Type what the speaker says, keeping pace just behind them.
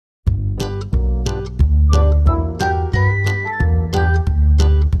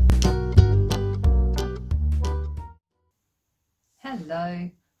Hello,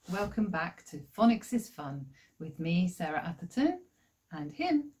 welcome back to Phonics is Fun with me, Sarah Atherton, and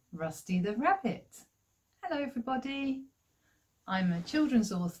him, Rusty the Rabbit. Hello everybody. I'm a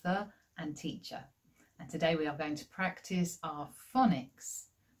children's author and teacher, and today we are going to practice our phonics.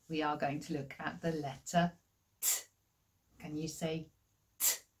 We are going to look at the letter T. Can you say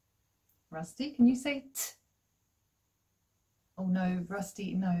T? Rusty, can you say T? Oh no,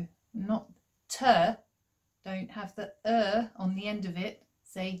 Rusty, no, not T. Don't have the on the end of it.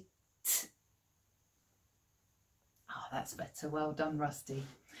 Say T. Oh, that's better. Well done, Rusty.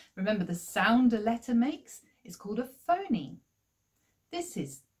 Remember, the sound a letter makes is called a phoneme. This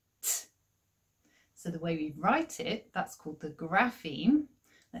is T. So the way we write it, that's called the grapheme.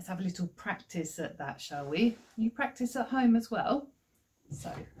 Let's have a little practice at that, shall we? You practice at home as well.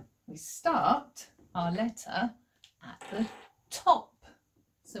 So we start our letter at the top.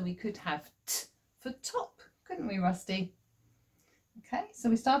 So we could have T for top, couldn't we, Rusty? Okay, so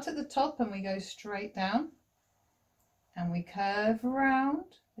we start at the top and we go straight down and we curve around.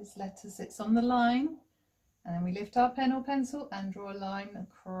 This letter sits on the line, and then we lift our pen or pencil and draw a line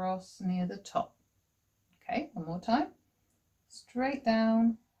across near the top. Okay, one more time. Straight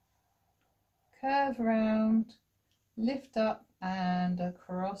down, curve around, lift up and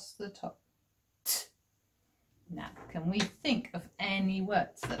across the top. T. Now, can we think of any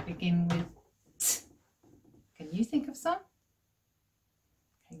words that begin with T? Can you think of some?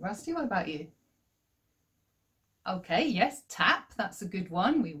 Okay, Rusty, what about you? Okay, yes, tap, that's a good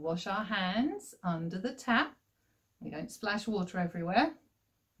one. We wash our hands under the tap. We don't splash water everywhere.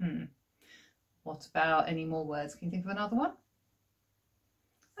 What about any more words? Can you think of another one?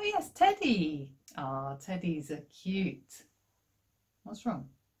 Oh yes, teddy. Ah, teddies are cute. What's wrong?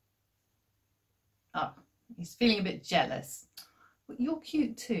 Oh, he's feeling a bit jealous. But you're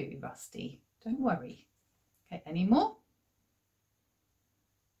cute too, Rusty. Don't worry. Okay, any more?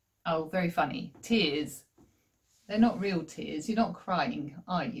 Oh, very funny. Tears. They're not real tears. You're not crying,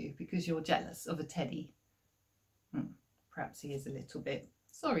 are you? Because you're jealous of a teddy. Perhaps he is a little bit.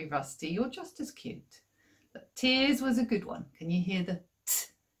 Sorry, Rusty, you're just as cute. But tears was a good one. Can you hear the T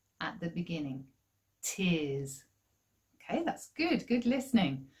at the beginning? Tears. Okay, that's good. Good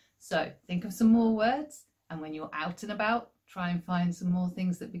listening. So think of some more words, and when you're out and about, try and find some more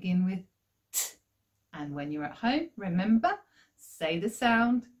things that begin with T. And when you're at home, remember, say the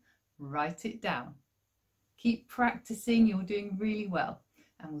sound, write it down. Keep practicing. You're doing really well.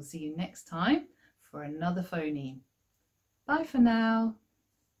 And we'll see you next time for another phoneme. Bye for now.